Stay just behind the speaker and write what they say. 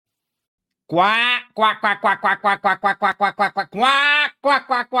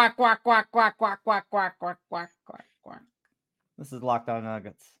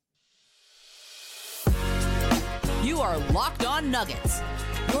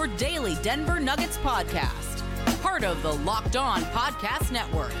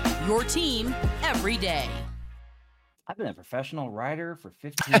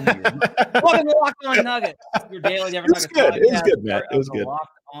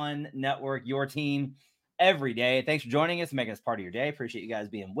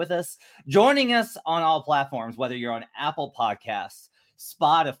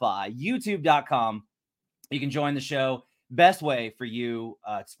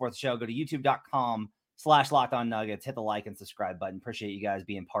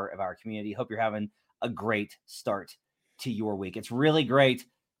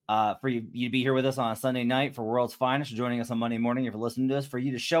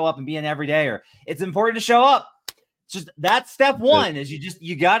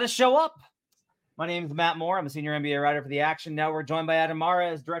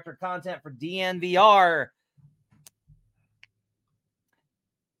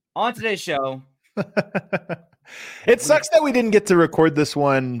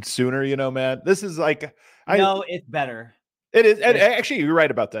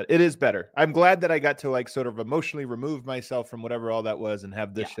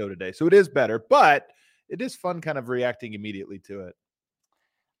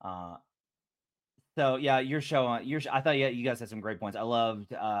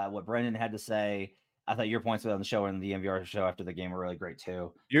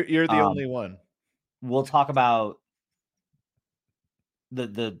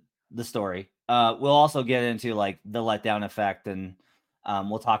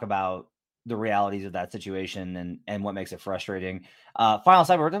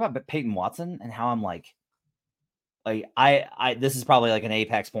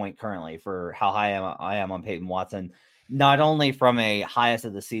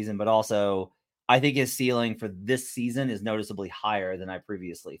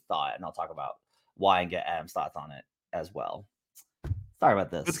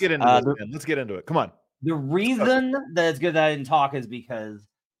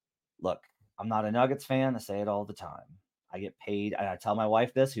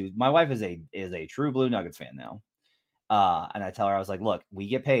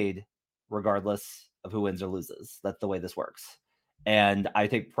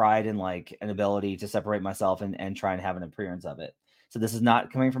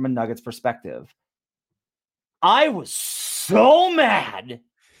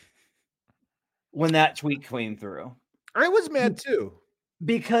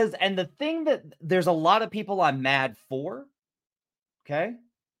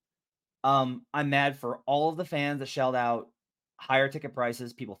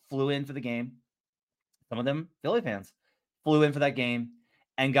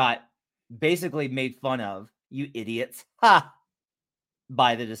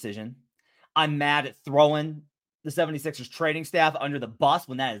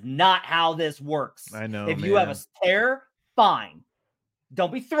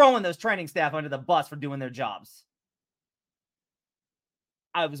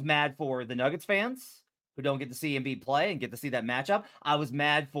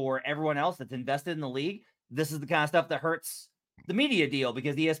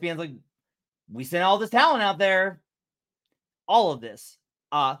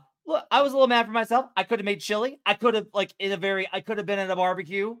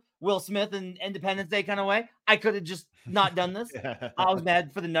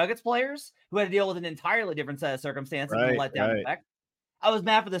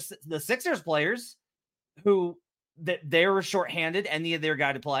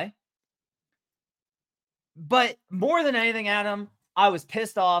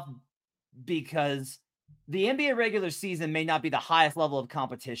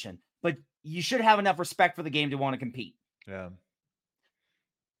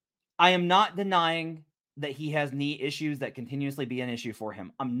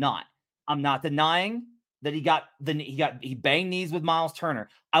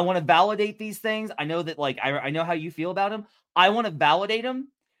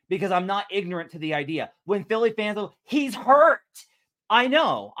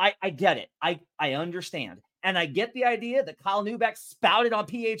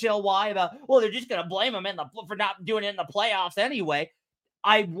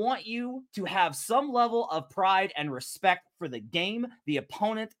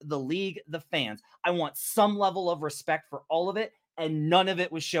and none of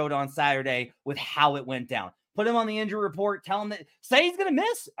it was showed on Saturday with how it went down. Put him on the injury report, tell him that, say he's going to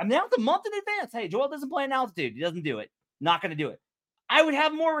miss. Announce a month in advance. Hey, Joel doesn't play in altitude. He doesn't do it. Not going to do it. I would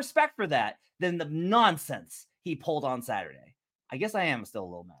have more respect for that than the nonsense he pulled on Saturday. I guess I am still a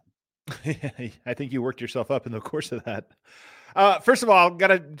little mad. I think you worked yourself up in the course of that. First of all, got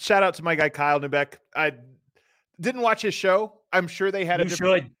to shout out to my guy, Kyle Neubeck. I didn't watch his show. I'm sure they had You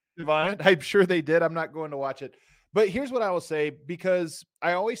should. I'm sure they did. I'm not going to watch it. But here's what I will say, because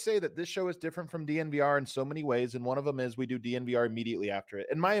I always say that this show is different from DNVR in so many ways. And one of them is we do DNVR immediately after it.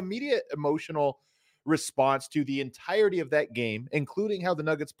 And my immediate emotional response to the entirety of that game, including how the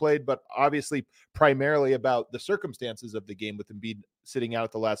Nuggets played, but obviously primarily about the circumstances of the game with Embiid sitting out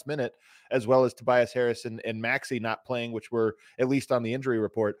at the last minute, as well as Tobias Harris and Maxey not playing, which were at least on the injury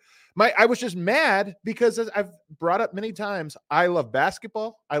report. I was just mad because, as I've brought up many times, I love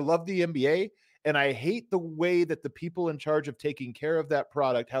basketball. I love the NBA. And I hate the way that the people in charge of taking care of that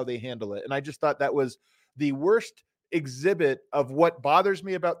product, how they handle it. And I just thought that was the worst exhibit of what bothers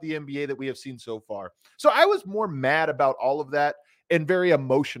me about the NBA that we have seen so far. So I was more mad about all of that and very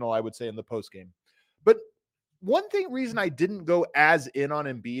emotional, I would say, in the postgame. But one reason I didn't go as in on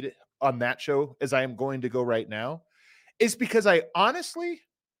Embiid on that show as I am going to go right now is because I honestly,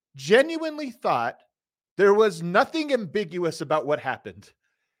 genuinely thought there was nothing ambiguous about what happened.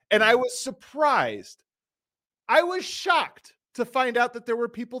 And I was surprised. I was shocked to find out that there were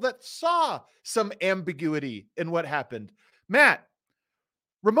people that saw some ambiguity in what happened. Matt,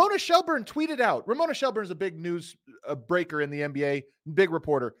 Ramona Shelburne tweeted out. Ramona Shelburne is a big news breaker in the NBA, big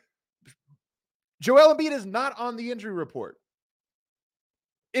reporter. Joel Embiid is not on the injury report.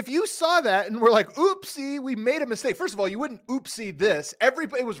 If you saw that and were like, oopsie, we made a mistake. First of all, you wouldn't oopsie this.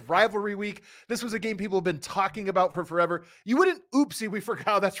 It was rivalry week. This was a game people have been talking about for forever. You wouldn't oopsie, we forgot.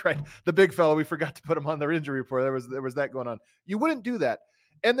 Oh, that's right. The big fella, we forgot to put him on their injury report. There was that going on. You wouldn't do that.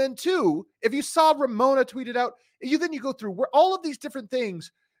 And then two, if you saw Ramona tweeted out, you go through where all of these different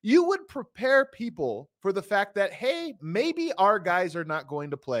things, you would prepare people for the fact that, hey, maybe our guys are not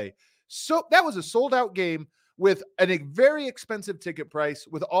going to play. So that was a sold out game with a very expensive ticket price,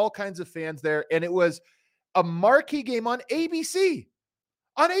 with all kinds of fans there. And it was a marquee game on ABC.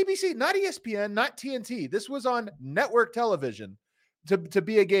 On ABC, not ESPN, not TNT. This was on network television to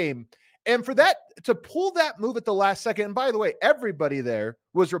be a game. And for that, to pull that move at the last second, and by the way, everybody there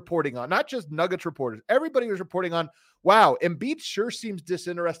was reporting on, not just Nuggets reporters, everybody was reporting on, wow, Embiid sure seems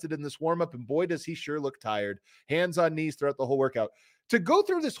disinterested in this warm-up, and boy, does he sure look tired. Hands on knees throughout the whole workout. To go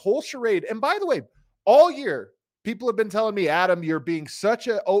through this whole charade, and by the way, all year, people have been telling me, Adam, you're being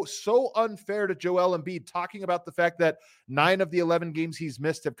so unfair to Joel Embiid, talking about the fact that 9 of the 11 games he's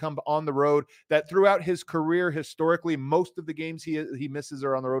missed have come on the road, that throughout his career, historically, most of the games he misses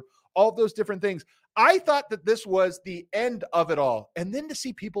are on the road, all those different things. I thought that this was the end of it all. And then to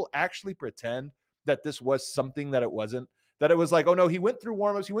see people actually pretend that this was something that it wasn't, that it was like, oh no, he went through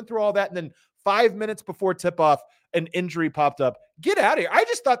warmups, he went through all that, and then 5 minutes before tip-off, an injury popped up. Get out of here. I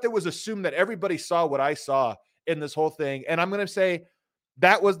just thought that was assumed that everybody saw what I saw in this whole thing. And I'm going to say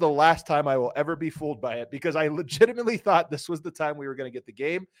that was the last time I will ever be fooled by it, because I legitimately thought this was the time we were going to get the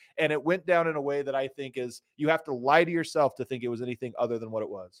game. And it went down in a way that I think is, you have to lie to yourself to think it was anything other than what it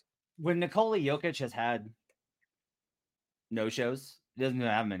was. When Nikola Jokic has had no-shows, he doesn't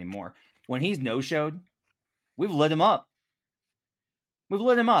have them anymore. When he's no-showed, we've lit him up.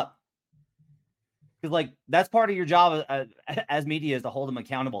 Because, like, that's part of your job as media, is to hold him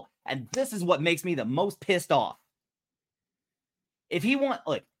accountable. And this is what makes me the most pissed off. If he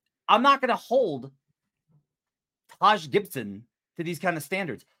I'm not going to hold Taj Gibson to these kind of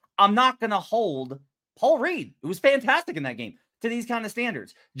standards. I'm not going to hold Paul Reed, who was fantastic in that game, to these kind of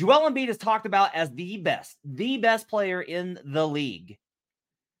standards. Joel Embiid is talked about as the best player in the league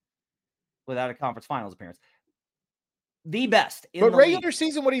without a conference finals appearance. The best in but the regular league.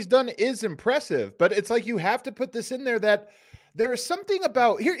 Season, what he's done is impressive, but it's like, you have to put this in there that there is something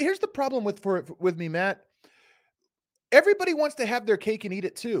about here's the problem with me, Matt. Everybody wants to have their cake and eat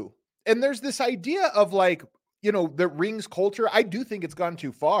it too. And there's this idea of, like, the rings culture. I do think it's gone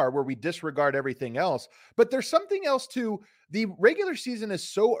too far where we disregard everything else, but there's something else to the regular season is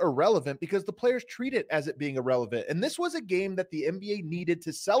so irrelevant because the players treat it as it being irrelevant. And this was a game that the NBA needed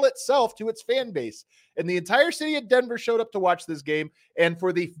to sell itself to its fan base. And the entire city of Denver showed up to watch this game. And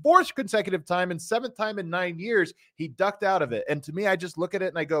for the 4th consecutive time and 7th time in 9 years, he ducked out of it. And to me, I just look at it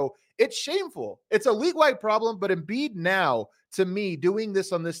and I go, it's shameful. It's a league-wide problem, but Embiid now, to me, doing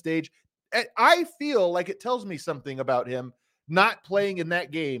this on this stage, I feel like it tells me something about him not playing in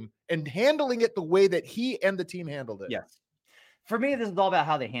that game and handling it the way that he and the team handled it. Yes. For me, this is all about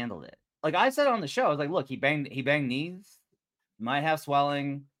how they handled it. Like I said on the show, I was like, look, he banged knees. might have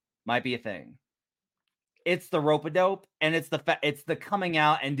swelling, might be a thing. It's the rope-a-dope, and it's the coming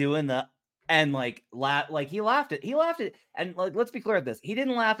out and doing the and like he laughed at and like let's be clear at this. He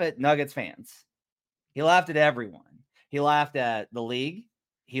didn't laugh at Nuggets fans. He laughed at everyone. He laughed at the league.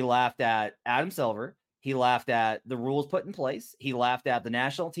 He laughed at Adam Silver. He laughed at the rules put in place. He laughed at the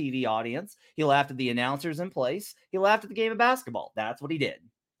national TV audience. He laughed at the announcers in place. He laughed at the game of basketball. That's what he did.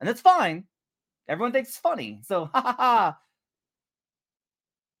 And it's fine. Everyone thinks it's funny. So, ha ha ha.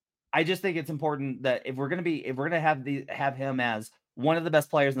 I just think it's important that if we're gonna have him as one of the best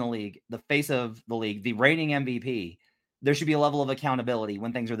players in the league, the face of the league, the reigning MVP, there should be a level of accountability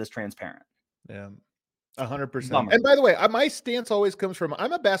when things are this transparent. Yeah, 100%. Bummer. And by the way, my stance always comes from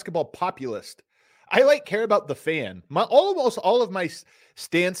I'm a basketball populist. I care about the fan. Almost all of my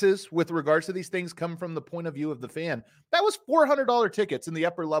stances with regards to these things come from the point of view of the fan. That was $400 tickets in the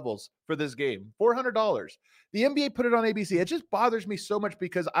upper levels for this game. $400. The NBA put it on ABC. It just bothers me so much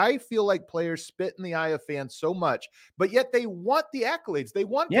because I feel like players spit in the eye of fans so much, but yet they want the accolades. They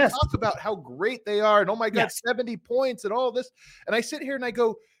want to talk about how great they are and oh my God, 70 points and all this. And I sit here and I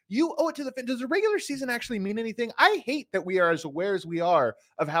go, you owe it to the fan. Does the regular season actually mean anything? I hate that we are as aware as we are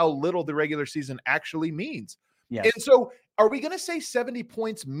of how little the regular season actually means. Yes. And so are we going to say 70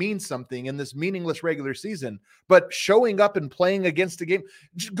 points means something in this meaningless regular season, but showing up and playing against a game,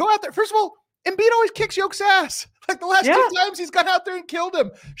 go out there. First of all, Embiid always kicks Yoke's ass. Like the last 2 times he's gone out there and killed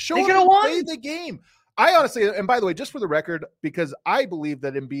him. Show him and play the game. I honestly, and by the way, just for the record, because I believe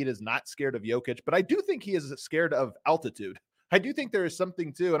that Embiid is not scared of Jokic, but I do think he is scared of altitude. I do think there is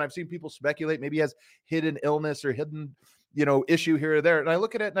something too, and I've seen people speculate maybe he has hidden illness or hidden, issue here or there. And I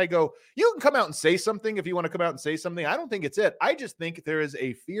look at it and I go, you can come out and say something if you want to come out and say something. I don't think it's it. I just think there is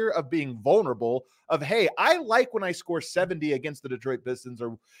a fear of being vulnerable of, hey, I like when I score 70 against the Detroit Pistons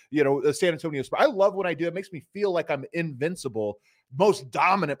or, the San Antonio Spurs. I love when I do. It makes me feel like I'm invincible, most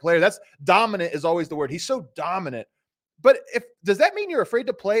dominant player. That's dominant is always the word. He's so dominant. But does that mean you're afraid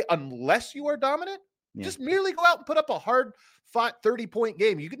to play unless you are dominant? Yeah. Just merely go out and put up a hard-fought 30-point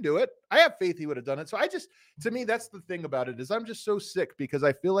game. You can do it. I have faith he would have done it. So to me, that's the thing about it is I'm just so sick because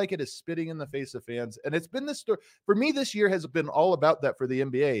I feel like it is spitting in the face of fans. And it's been this story. For me, this year has been all about that for the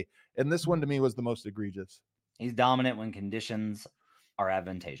NBA. And this one to me was the most egregious. He's dominant when conditions are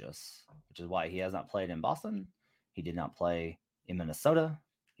advantageous, which is why he has not played in Boston. He did not play in Minnesota.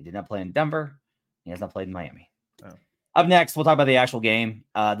 He did not play in Denver. He has not played in Miami. Oh. Up next, we'll talk about the actual game,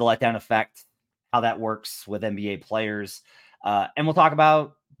 the letdown effect, how that works with NBA players. And we'll talk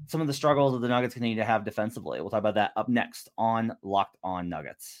about some of the struggles that the Nuggets continue to have defensively. We'll talk about that up next on Locked On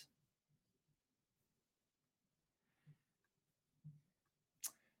Nuggets.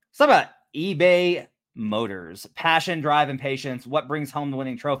 So about eBay Motors. Passion, drive, and patience. What brings home the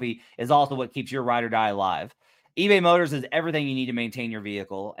winning trophy is also what keeps your ride or die alive. eBay Motors is everything you need to maintain your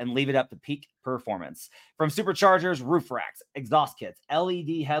vehicle and leave it up to peak performance. From superchargers, roof racks, exhaust kits,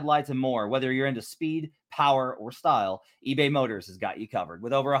 LED headlights, and more, whether you're into speed, power, or style, eBay Motors has got you covered.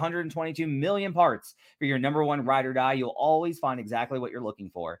 With over 122 million parts for your number one ride or die, you'll always find exactly what you're looking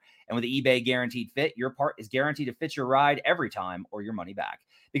for. And with the eBay Guaranteed Fit, your part is guaranteed to fit your ride every time or your money back.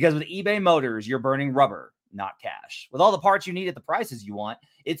 Because with eBay Motors, you're burning rubber, not cash. With all the parts you need at the prices you want,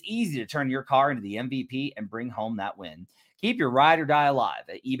 it's easy to turn your car into the MVP and bring home that win. Keep your ride or die alive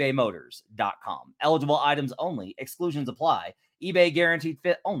at ebaymotors.com. Eligible items only. Exclusions apply. eBay Guaranteed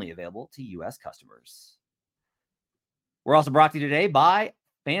Fit only available to U.S. customers. We're also brought to you today by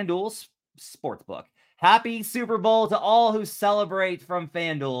FanDuel Sportsbook. Happy Super Bowl to all who celebrate from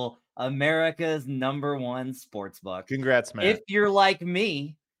FanDuel, America's #1 sportsbook. Congrats, man. If you're like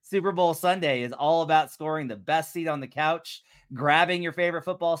me, Super Bowl Sunday is all about scoring the best seat on the couch, grabbing your favorite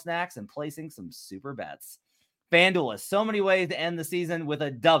football snacks, and placing some super bets. FanDuel has so many ways to end the season with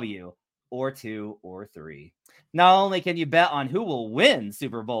a W or 2 or 3. Not only can you bet on who will win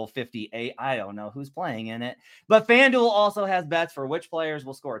Super Bowl 58, I don't know who's playing in it, but FanDuel also has bets for which players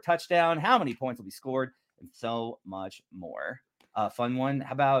will score a touchdown, how many points will be scored, and so much more. Fun one.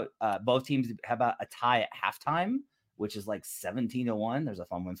 How about both teams? How about a tie at halftime, which is like 17-1? There's a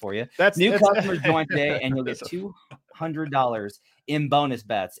fun one for you. New customers join today, and you'll get $200 in bonus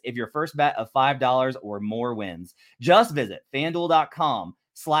bets if your first bet of $5 or more wins. Just visit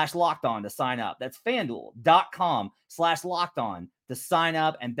FanDuel.com/lockedon to sign up. That's FanDuel.com/lockedon to sign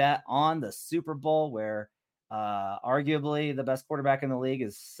up and bet on the Super Bowl, where arguably the best quarterback in the league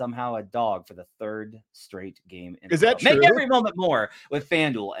is somehow a dog for the third straight game. Is that true? Make every moment more with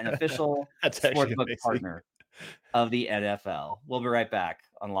FanDuel, an official sportsbook partner of the NFL. We'll be right back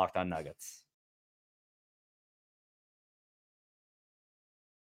on Locked On Nuggets.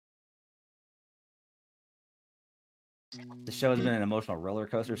 The show has been an emotional roller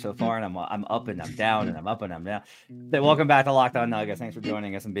coaster so far, and I'm up and I'm down and I'm up and I'm down. So welcome back to Locked On Nuggets. Thanks for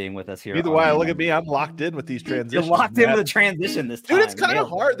joining us and being with us here. Neither why. Look at me. I'm locked in with these transitions. You're locked in with the transition this time. Dude, it's kind of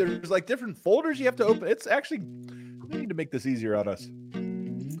hard. There's like different folders you have to open. It's actually, we need to make this easier on us.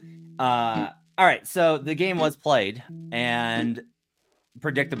 All right. So the game was played, and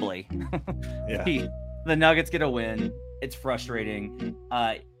predictably, the Nuggets get a win. It's frustrating.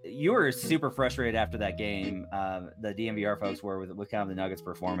 You were super frustrated after that game. The DNVR folks were with kind of the Nuggets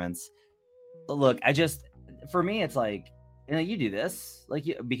performance. Look, for me, it's like, you do this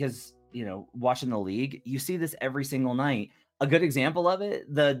because, watching the league, you see this every single night. A good example of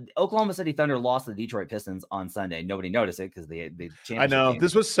it, the Oklahoma City Thunder lost to the Detroit Pistons on Sunday. Nobody noticed it because they I know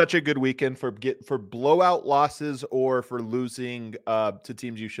this was such a good weekend for blowout losses or for losing to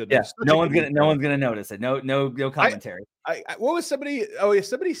teams you shouldn't. Yeah, no one's gonna notice it. No commentary. What was somebody? Oh yeah,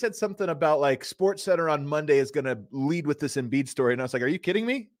 somebody said something about like Sports Center on Monday is going to lead with this Embiid story, and I was like, "Are you kidding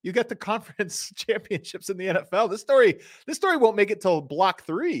me? You got the conference championships in the NFL. This story won't make it till block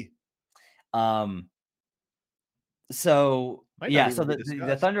 3." So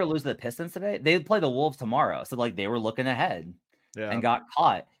the Thunder lose to the Pistons today. They play the Wolves tomorrow, so they were looking ahead and got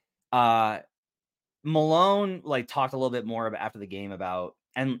caught. Malone talked a little bit more after the game about,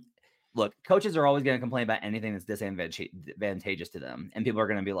 and look, coaches are always going to complain about anything that's disadvantageous to them, and people are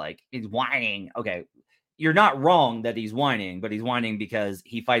going to be like, he's whining. Okay, you're not wrong that he's whining, but he's whining because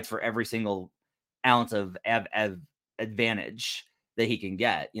he fights for every single ounce of advantage that he can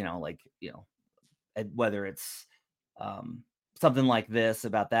get. Whether it's something like this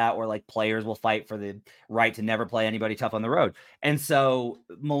about that, or players will fight for the right to never play anybody tough on the road. And so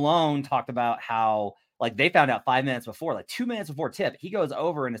Malone talked about how they found out 5 minutes before, 2 minutes before tip, he goes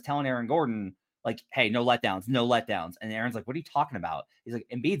over and is telling Aaron Gordon, hey, no letdowns. And Aaron's like, what are you talking about? He's like,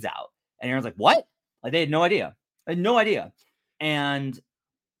 Embiid's out. And Aaron's like, what? They had no idea. And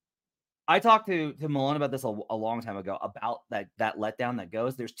I talked to Malone about this a long time ago about that letdown that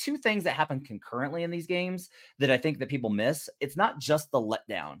goes. There's two things that happen concurrently in these games that I think that people miss. It's not just the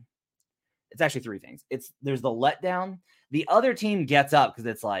letdown. It's actually three things. There's the letdown. The other team gets up because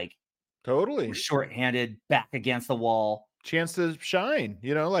it's totally shorthanded, back against the wall. Chance to shine,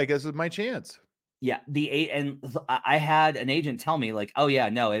 this is my chance. Yeah. I had an agent tell me oh yeah,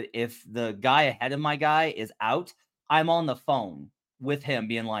 no, if the guy ahead of my guy is out, I'm on the phone with him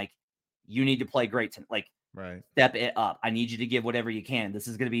being like, you need to play great. Right. Step it up. I need you to give whatever you can.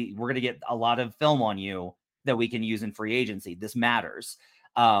 We're going to get a lot of film on you that we can use in free agency. This matters.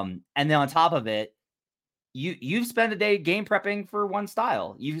 And then on top of it, you've spent a day game prepping for one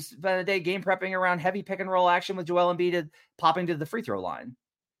style. You've spent a day game prepping around heavy pick and roll action with Joel Embiid popping to the free throw line.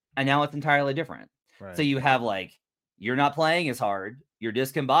 And now it's entirely different. Right. So you have you're not playing as hard, you're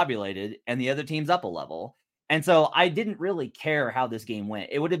discombobulated, and the other team's up a level. And so I didn't really care how this game went.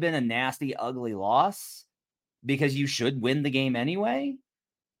 It would have been a nasty, ugly loss because you should win the game anyway.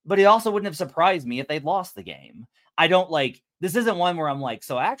 But it also wouldn't have surprised me if they'd lost the game. I don't this isn't one where I'm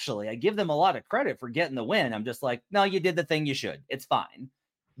so actually I give them a lot of credit for getting the win. I'm just no, you did the thing you should. It's fine.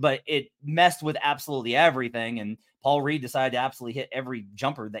 But it messed with absolutely everything. And Paul Reed decided to absolutely hit every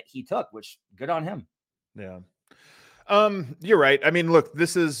jumper that he took, which good on him. Yeah. You're right. I mean, look,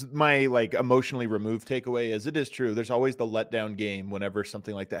 this is my emotionally removed takeaway. As it is true, there's always the letdown game whenever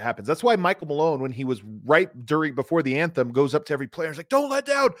something like that happens. That's why Michael Malone, when he was before the anthem, goes up to every player and is like, don't let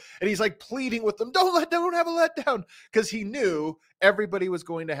down. And he's pleading with them, don't have a letdown, because he knew everybody was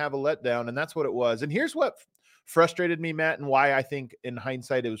going to have a letdown. And that's what it was. And here's what frustrated me, Matt, and why I think in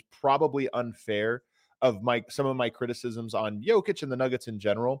hindsight, it was probably unfair of some of my criticisms on Jokic and the Nuggets in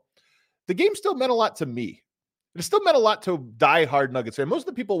general. The game still meant a lot to me. It still meant a lot to die-hard Nuggets fan. Most of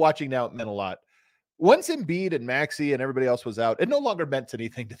the people watching now, it meant a lot. Once Embiid and Maxey and everybody else was out, it no longer meant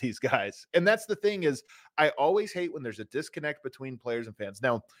anything to these guys. And that's the thing is, I always hate when there's a disconnect between players and fans.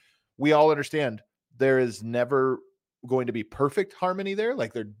 Now, we all understand there is never going to be perfect harmony there.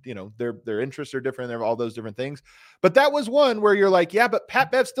 Their interests are different. They're all those different things. But that was one where you're yeah, but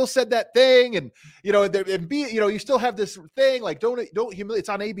Pat Bev still said that thing. And, you still have this thing, don't humiliate. It's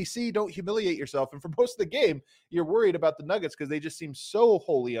on ABC. Don't humiliate yourself. And for most of the game, you're worried about the Nuggets because they just seem so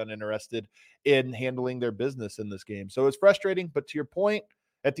wholly uninterested in handling their business in this game. So it's frustrating. But to your point,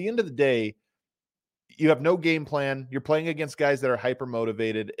 at the end of the day, you have no game plan. You're playing against guys that are hyper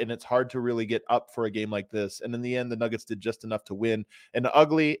motivated, and it's hard to really get up for a game like this. And in the end, the Nuggets did just enough to win an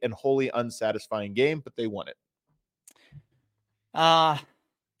ugly and wholly unsatisfying game, but they won it. I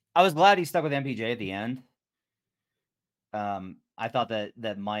was glad he stuck with MPJ at the end. I thought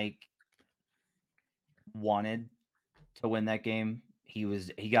that Mike wanted to win that game. He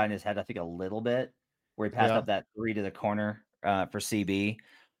got in his head, I think, a little bit. where he passed Yeah. up that 3 to the corner for CB.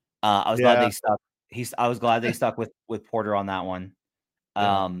 I was glad Yeah. they stuck. I was glad they stuck with Porter on that one.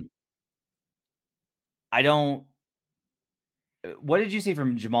 Yeah. I don't. What did you see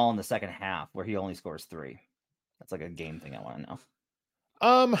from Jamal in the second half where he only scores 3? That's like a game thing I want to know.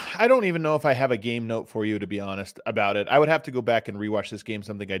 I don't even know if I have a game note for you, to be honest about it. I would have to go back and rewatch this game,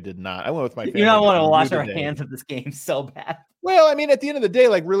 something I did not. I went with my family. You don't want to wash today. our hands of this game so bad. Well, I mean, at the end of the day,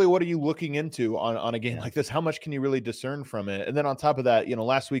 like, really, what are you looking into on a game Yeah. like this? How much can you really discern from it? And then on top of that,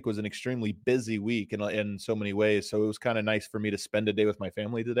 last week was an extremely busy week in so many ways. So it was kind of nice for me to spend a day with my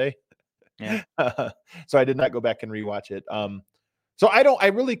family today. Yeah. So I did not go back and rewatch it. So I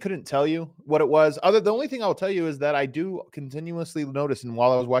really couldn't tell you what it was. The only thing I'll tell you is that I do continuously notice, and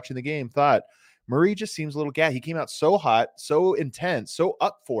while I was watching the game, thought Murray just seems a little gas. He came out so hot, so intense, so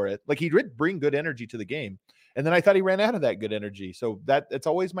up for it. Like, he did bring good energy to the game. And then I thought he ran out of that good energy. So it's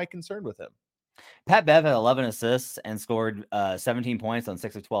always my concern with him. Pat Bev had 11 assists and scored 17 points on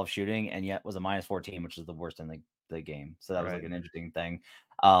 6 of 12 shooting, and yet was a minus 14, which is the worst in the game. So that was like an interesting thing.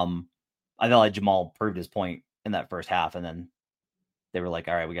 I felt like Jamal proved his point in that first half, and then they were like,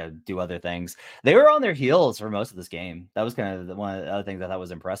 all right, we got to do other things. They were on their heels for most of this game. That was kind of one of the other things I thought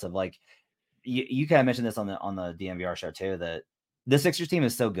was impressive. Like, you kind of mentioned this on the DNVR show too, that the Sixers team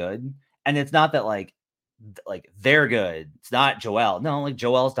is so good. And it's not that like they're good. It's not Joel. No, like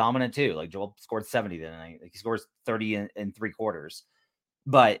Joel's dominant too. Like Joel scored 70 tonight. Like, he scores 30 in 3 quarters.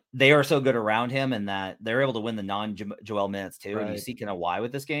 But they are so good around him, and that they're able to win the non-Joel minutes too. Right. And you see kind of why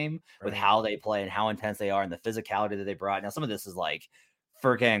with this game, with how they play and how intense they are and the physicality that they brought. Now, some of this is like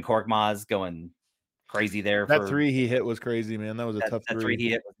Furkan Korkmaz going crazy there. That 3 he hit was crazy, man. That was a tough 3.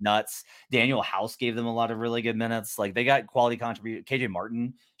 He hit was nuts. Daniel House gave them a lot of really good minutes. Like, they got quality contribution. KJ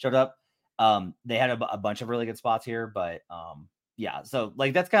Martin showed up. They had a bunch of really good spots here, but yeah. So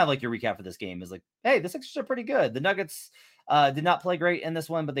like, that's kind of like your recap for this game is like, hey, the Sixers are pretty good. The Nuggets did not play great in this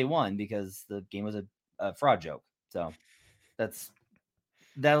one, but they won because the game was a fraud joke. So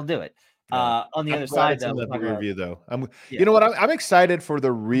that'll do it. On the other side, though, the review though, Yeah. You know what? I'm excited for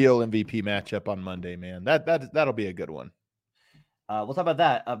the real MVP matchup on Monday, man. That'll be a good one. We'll talk about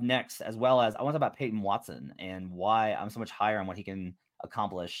that up next, as well as I want to talk about Peyton Watson and why I'm so much higher on what he can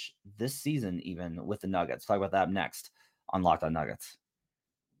accomplish this season, even with the Nuggets. Talk about that up next on Locked On Nuggets.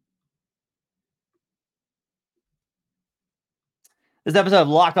 This episode of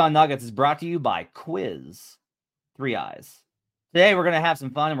Locked On Nuggets is brought to you by Quiz 3 Eyes. Today, we're going to have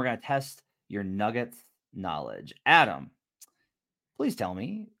some fun and we're going to test your Nuggets knowledge. Adam, please tell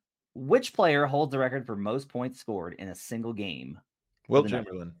me, which player holds the record for most points scored in a single game? Will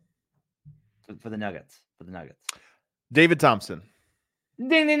Chamberlain. For the Nuggets. David Thompson.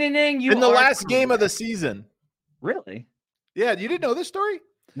 Ding, ding, ding, ding. In the last game of the season. Really? Yeah, you didn't know this story?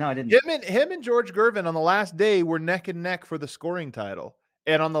 No, I didn't. Him and George Gervin on the last day were neck and neck for the scoring title.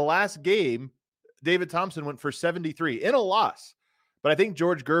 And on the last game, David Thompson went for 73 in a loss. But I think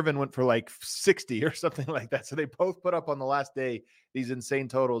George Gervin went for like 60 or something like that. So they both put up on the last day these insane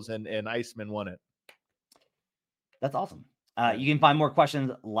totals, and Iceman won it. That's awesome. You can find more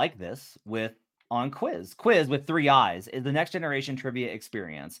questions like this on Quiz. Quiz with 3 Eyes is the next generation trivia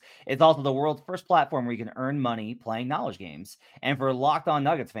experience. It's also the world's first platform where you can earn money playing knowledge games. And for Locked On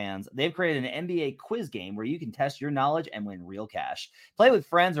Nuggets fans, they've created an NBA quiz game where you can test your knowledge and win real cash. Play with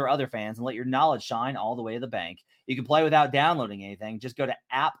friends or other fans and let your knowledge shine all the way to the bank. You can play without downloading anything. Just go to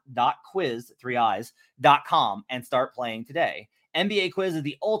app.quiz3eyes.com and start playing today. NBA Quiz is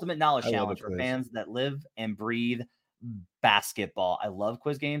the ultimate knowledge challenge for fans that live and breathe basketball. I love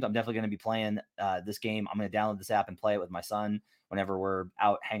quiz games. I'm definitely going to be playing this game. I'm going to download this app and play it with my son whenever we're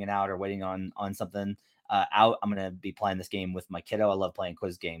out hanging out or waiting on something out. I'm going to be playing this game with my kiddo. I love playing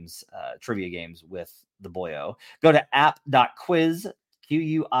quiz games, trivia games with the boyo. Go to app.quiz.com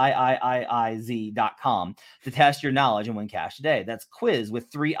to test your knowledge and win cash today. That's Quiz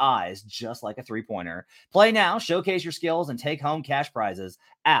with 3 eyes, just like a 3-pointer. Play now, showcase your skills, and take home cash prizes.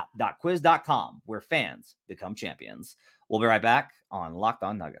 App.quiz.com, where fans become champions. We'll be right back on Locked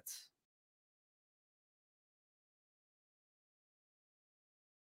On Nuggets.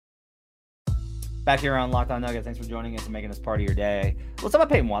 Back here on Locked On Nuggets. Thanks for joining us and making us part of your day. Let's talk about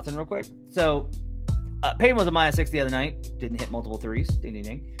Peyton Watson real quick. So, Peyton was a -6 the other night. Didn't hit multiple threes. Ding, ding,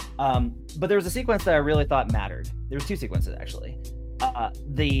 ding. But there was a sequence that I really thought mattered. There was 2 sequences, actually.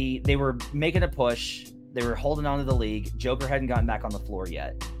 They were making a push. They were holding on to the league. Joker hadn't gotten back on the floor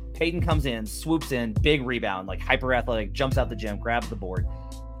yet. Peyton comes in, swoops in, big rebound, like hyper athletic, jumps out the gym, grabs the board,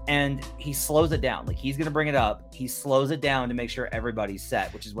 and he slows it down. Like, he's going to bring it up. He slows it down to make sure everybody's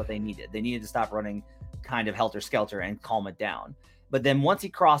set, which is what they needed. They needed to stop running kind of helter-skelter and calm it down. But then once he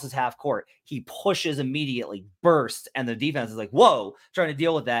crosses half court, he pushes immediately, bursts, and the defense is like, whoa, trying to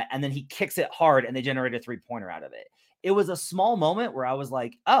deal with that. And then he kicks it hard and they generate a 3-pointer out of it. It was a small moment where I was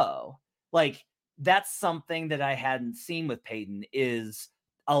like, oh, like that's something that I hadn't seen with Peyton, is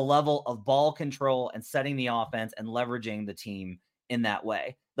a level of ball control and setting the offense and leveraging the team in that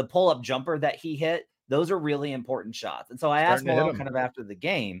way. The pull-up jumper that he hit, those are really important shots. And so I asked Malone kind of after the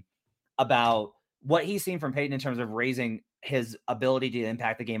game about what he's seen from Peyton in terms of raising his ability to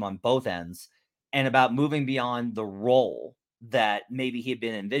impact the game on both ends, and about moving beyond the role that maybe he had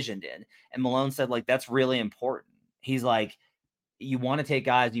been envisioned in. And Malone said, like, that's really important. He's like, you want to take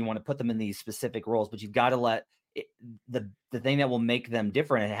guys, you want to put them in these specific roles, but you've got to let the thing that will make them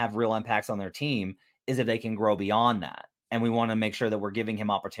different and have real impacts on their team is if they can grow beyond that. And we want to make sure that we're giving him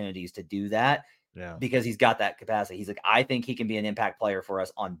opportunities to do that, because he's got that capacity. He's like, I think he can be an impact player for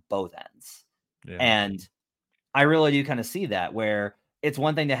us on both ends. Yeah. And I really do kind of see that, where it's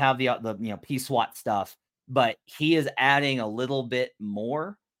one thing to have the P-SWAT stuff, but he is adding a little bit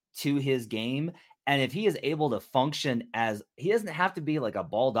more to his game. And if he is able to function as, he doesn't have to be like a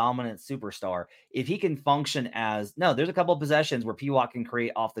ball dominant superstar. If he can function as, there's a couple of possessions where P-Watt can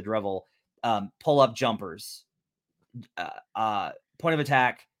create off the dribble, pull up jumpers, point of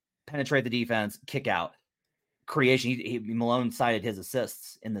attack, penetrate the defense, kick out, creation. Malone cited his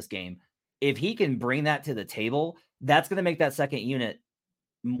assists in this game. If he can bring that to the table, that's going to make that second unit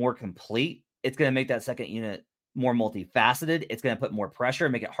more complete. It's going to make that second unit more multifaceted. It's going to put more pressure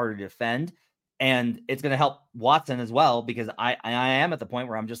and make it harder to defend. And it's going to help Watson as well, because I am at the point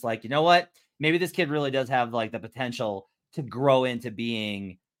where I'm just like, you know what? Maybe this kid really does have like the potential to grow into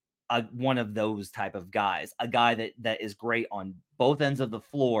being one of those type of guys, a guy that is great on both ends of the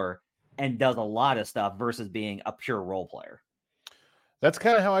floor and does a lot of stuff versus being a pure role player. That's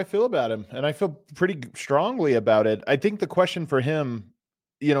kind of how I feel about him. And I feel pretty strongly about it. I think the question for him,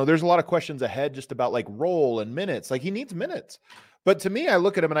 there's a lot of questions ahead just about like role and minutes. Like, he needs minutes. But to me, I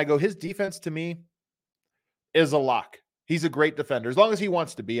look at him and I go, his defense to me is a lock. He's a great defender as long as he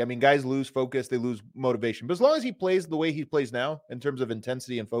wants to be. I mean, guys lose focus, they lose motivation. But as long as he plays the way he plays now in terms of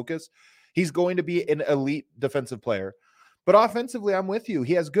intensity and focus, he's going to be an elite defensive player. But offensively, I'm with you.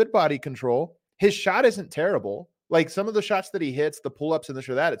 He has good body control. His shot isn't terrible. Like, some of the shots that he hits, the pull-ups and this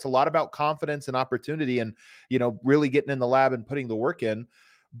or that, it's a lot about confidence and opportunity and, really getting in the lab and putting the work in.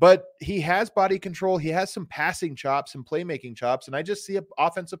 But he has body control. He has some passing chops and playmaking chops. And I just see an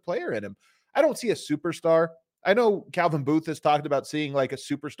offensive player in him. I don't see a superstar. I know Calvin Booth has talked about seeing like a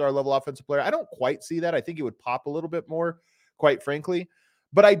superstar level offensive player. I don't quite see that. I think it would pop a little bit more, quite frankly.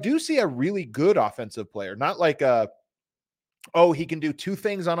 But I do see a really good offensive player, not like he can do two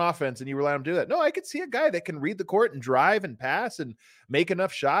things on offense and you rely on him to do that. No, I could see a guy that can read the court and drive and pass and make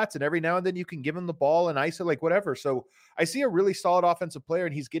enough shots. And every now and then you can give him the ball and ice it, like whatever. So I see a really solid offensive player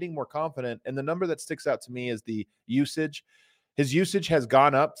and he's getting more confident. And the number that sticks out to me is the usage. His usage has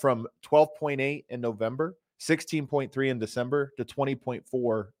gone up from 12.8 in November, 16.3 in December to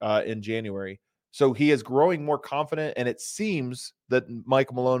 20.4 in January. So he is growing more confident. And it seems that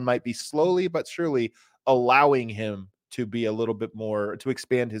Mike Malone might be slowly but surely allowing him to be a little bit more, to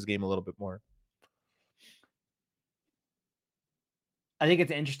expand his game a little bit more. I think it's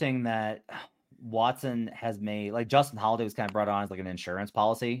interesting that Watson has made, like, Justin Holiday was kind of brought on as like an insurance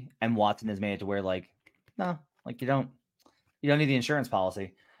policy, and Watson has made it to where like, no, like you don't need the insurance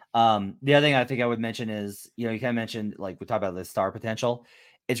policy. The other thing I think I would mention is, you kind of mentioned, like, we talked about the star potential.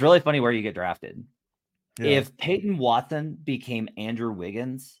 It's really funny where you get drafted. Yeah. If Peyton Watson became Andrew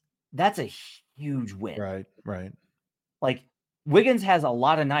Wiggins, that's a huge win. Right. Like, Wiggins has a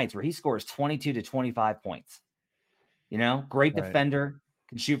lot of nights where he scores 22 to 25 points. Great defender,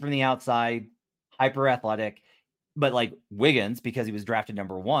 can shoot from the outside, hyper athletic. But like Wiggins, because he was drafted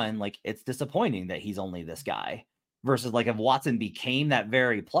number 1, like, it's disappointing that he's only this guy. Versus like if Watson became that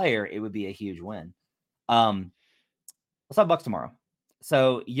very player, it would be a huge win. Let's talk Bucks tomorrow.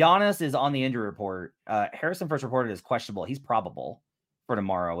 So Giannis is on the injury report. Harrison first reported as questionable. He's probable for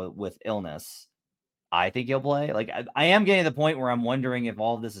tomorrow with illness. I think he'll play. Like, I am getting to the point where I'm wondering if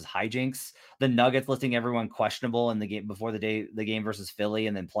all of this is hijinks. The Nuggets listing everyone questionable in the game before the game versus Philly,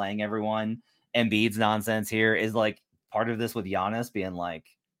 and then playing everyone. Embiid's nonsense here is like part of this with Giannis being like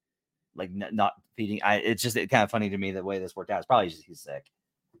not feeding. It's just kind of funny to me the way this worked out. It's probably just he's sick.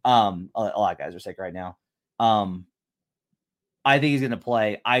 A lot of guys are sick right now. I think he's going to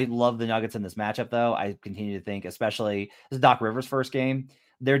play. I love the Nuggets in this matchup, though. I continue to think, especially this is Doc Rivers' first game.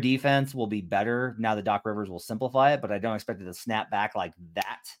 Their defense will be better now that Doc Rivers will simplify it, but I don't expect it to snap back like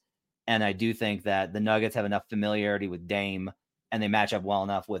that. And I do think that the Nuggets have enough familiarity with Dame, and they match up well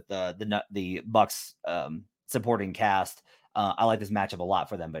enough with the Bucks supporting cast I like this matchup a lot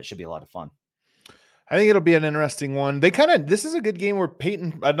for them, but it should be a lot of fun. I think it'll be an interesting one. This is a good game where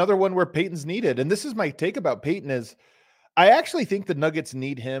another one where Peyton's needed. And this is my take about Peyton is I actually think the Nuggets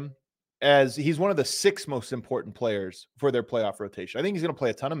need him as he's one of the 6 most important players for their playoff rotation. I think he's going to play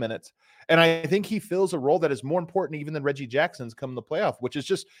a ton of minutes. And I think he fills a role that is more important even than Reggie Jackson's come the playoff, which is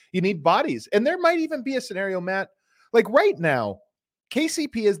just you need bodies. And there might even be a scenario, Matt, like right now,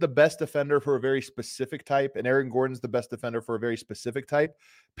 KCP is the best defender for a very specific type, and Aaron Gordon's the best defender for a very specific type.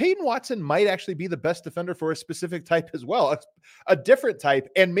 Peyton Watson might actually be the best defender for a specific type as well, a different type,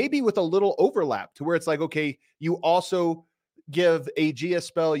 and maybe with a little overlap to where it's like, okay, you also give AG a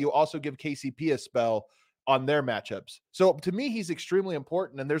spell, you also give KCP a spell on their matchups. So to me, he's extremely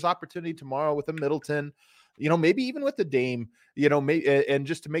important, and there's opportunity tomorrow with a Middleton, maybe even with the Dame, and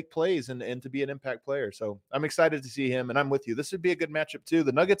just to make plays and to be an impact player. So I'm excited to see him, and I'm with you. This would be a good matchup too.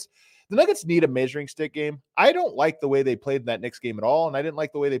 The Nuggets need a measuring stick game. I don't like the way they played in that Knicks game at all, and I didn't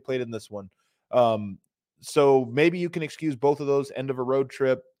like the way they played in this one. So maybe you can excuse both of those end of a road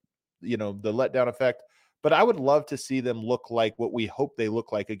trip, the letdown effect. But I would love to see them look like what we hope they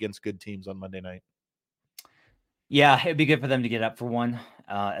look like against good teams on Monday night. Yeah, it'd be good for them to get up for one,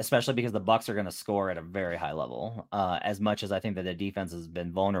 especially because the Bucks are going to score at a very high level. As much as I think that the defense has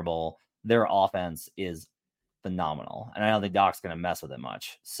been vulnerable, their offense is phenomenal, and I don't think Doc's going to mess with it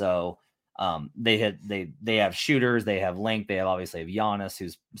much. So they have shooters, they have length, they obviously have Giannis,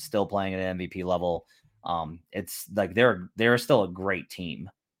 who's still playing at an MVP level. It's like they're still a great team.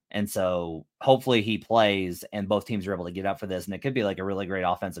 And so hopefully he plays and both teams are able to get up for this. And it could be like a really great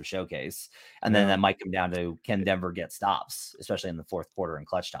offensive showcase. And then that might come down to, can Denver get stops, especially in the fourth quarter and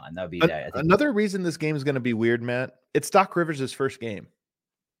clutch time? That would be I think another reason this game is going to be weird, Matt. It's Doc Rivers' first game.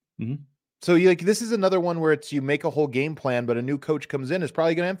 Mm-hmm. So this is another one where you make a whole game plan, but a new coach comes in, is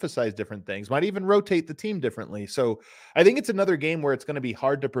probably going to emphasize different things, might even rotate the team differently. So I think it's another game where it's going to be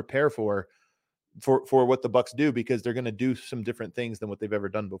hard to prepare for what the Bucks do, because they're going to do some different things than what they've ever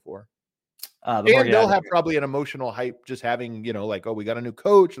done before. And they'll have probably an emotional hype just having, like, oh, we got a new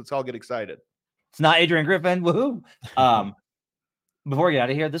coach. Let's all get excited. It's not Adrian Griffin. Woohoo. Before we get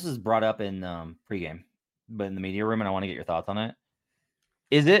out of here, this is brought up in pregame, but in the media room, and I want to get your thoughts on it.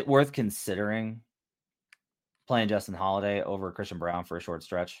 Is it worth considering playing Justin Holiday over Christian Brown for a short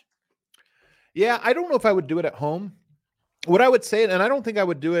stretch? Yeah, I don't know if I would do it at home. What I would say, and I don't think I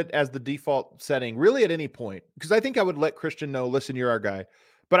would do it as the default setting really at any point, because I think I would let Christian know, listen, you're our guy.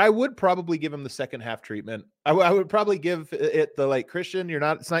 But I would probably give him the second half treatment. I would probably give it the, like, Christian,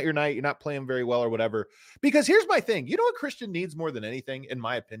 it's not your night. You're not playing very well or whatever. Because here's my thing. You know what Christian needs more than anything, in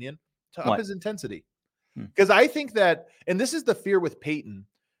my opinion? To up his intensity. Because I think that, and this is the fear with Peyton,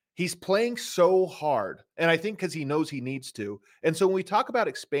 he's playing so hard. And I think because he knows he needs to. And so when we talk about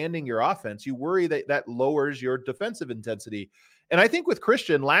expanding your offense, you worry that lowers your defensive intensity. And I think with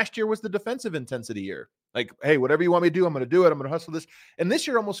Christian, last year was the defensive intensity year. Like, hey, whatever you want me to do, I'm going to do it. I'm going to hustle this. And this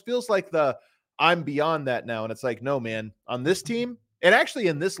year almost feels like I'm beyond that now. And it's like, no, man, on this team, and actually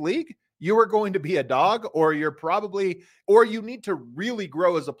in this league, you are going to be a dog, or you need to really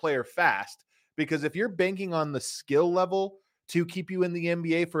grow as a player fast. Because if you're banking on the skill level to keep you in the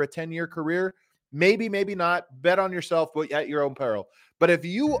NBA for a 10-year career, maybe not. Bet on yourself, but at your own peril. But if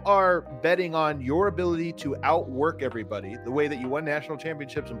you are betting on your ability to outwork everybody, the way that you won national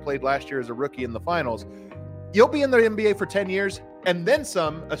championships and played last year as a rookie in the finals, you'll be in the NBA for 10 years and then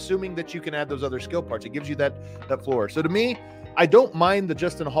some, assuming that you can add those other skill parts. It gives you that floor. So to me, I don't mind the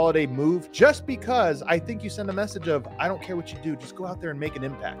Justin Holiday move, just because I think you send a message of, I don't care what you do, just go out there and make an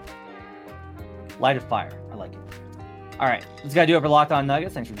impact. Light of fire. I like it. All right, that's got to do it for Locked On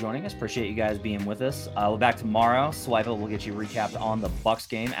Nuggets. Thanks for joining us. Appreciate you guys being with us. We'll be back tomorrow. Swipa will get you recapped on the Bucks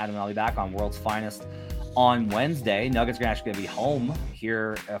game. Adam and I'll be back on World's Finest on Wednesday. Nuggets are actually going to be home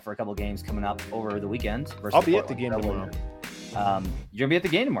here for a couple games coming up over the weekend. I'll be at the game tomorrow. You're going to be at the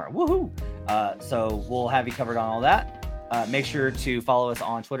game tomorrow. Woohoo! So we'll have you covered on all that. Make sure to follow us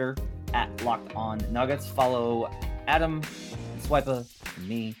on Twitter at Locked On Nuggets. Follow Adam, Swipa,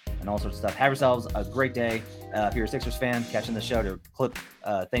 me, and all sorts of stuff. Have yourselves a great day. If you're a Sixers fan, catching the show to clip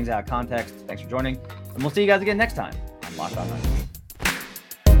things out of context, thanks for joining. And we'll see you guys again next time on Locked On Nuggets.